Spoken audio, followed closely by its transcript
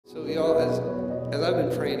So y'all, as I've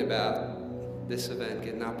been praying about this event,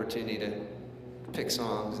 getting an opportunity to pick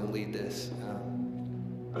songs and lead this,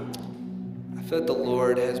 I feel that the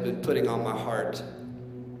Lord has been putting on my heart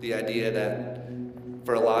the idea that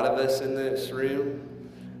for a lot of us in this room,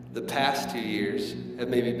 the past 2 years have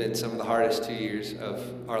maybe been some of the hardest 2 years of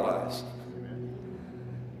our lives.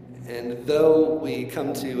 And though we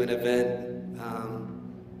come to an event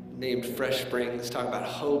named Fresh Springs, talking about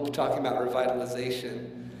hope, talking about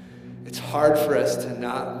revitalization, it's hard for us to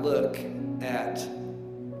not look at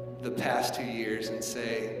the past 2 years and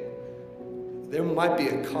say, there might be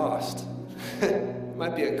a cost. There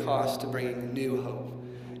might be a cost to bringing new hope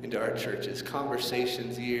into our churches.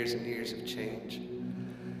 Conversations, years and years of change.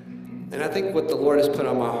 And I think what the Lord has put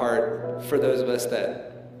on my heart for those of us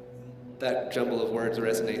that jumble of words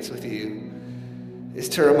resonates with you is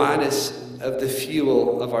to remind us of the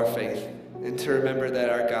fuel of our faith and to remember that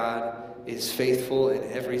our God is faithful in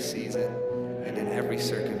every season and in every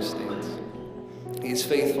circumstance. He's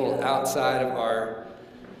faithful outside of our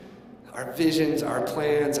visions, our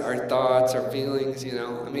plans, our thoughts, our feelings, you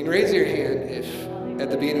know. I mean, raise your hand if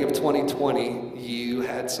at the beginning of 2020 you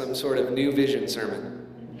had some sort of new vision sermon.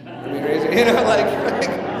 I mean, raise your hand, like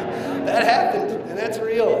that happened, and that's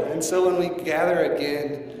real. And so when we gather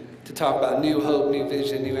again to talk about new hope, new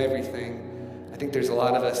vision, new everything, I think there's a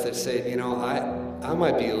lot of us that say, you know, I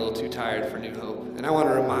might be a little too tired for new hope. And I want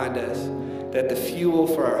to remind us that the fuel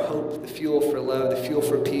for our hope, the fuel for love, the fuel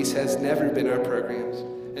for peace has never been our programs.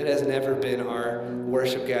 It has never been our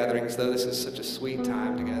worship gatherings, though this is such a sweet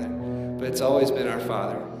time together. But it's always been our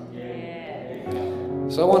Father.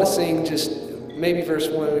 So I want to sing just maybe verse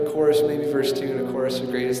 1 in a chorus, maybe verse 2 in a chorus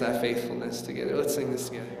of Great Is Thy Faithfulness together. Let's sing this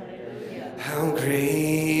together. How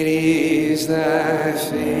great is thy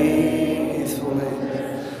faithfulness,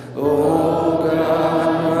 O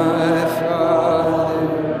God, my Father.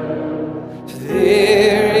 For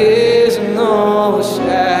there is no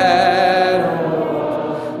shadow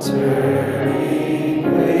turning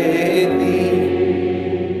with thee,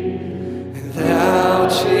 and thou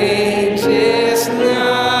changest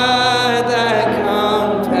not thy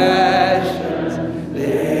compassions,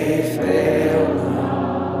 they fail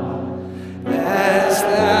not. As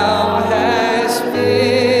thou hast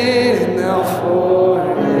been, thou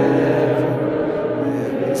forever.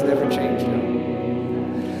 It's never changed.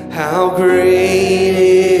 How great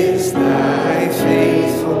is thy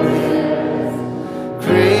faithfulness.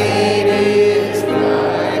 Great is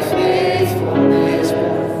thy faithfulness.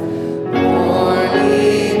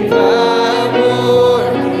 Morning by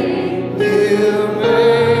morning, new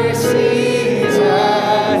mercies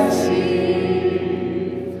I see.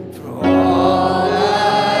 For all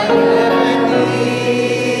I ever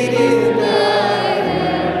needed, thy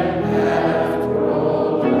hand hath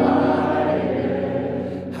provided.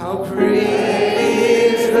 How great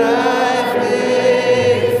is thy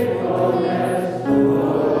faithfulness,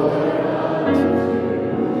 Lord.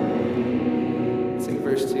 Sing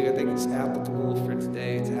verse 2. I think it's applicable for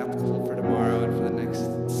today, it's applicable for tomorrow, and for the next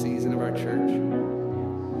season of our church.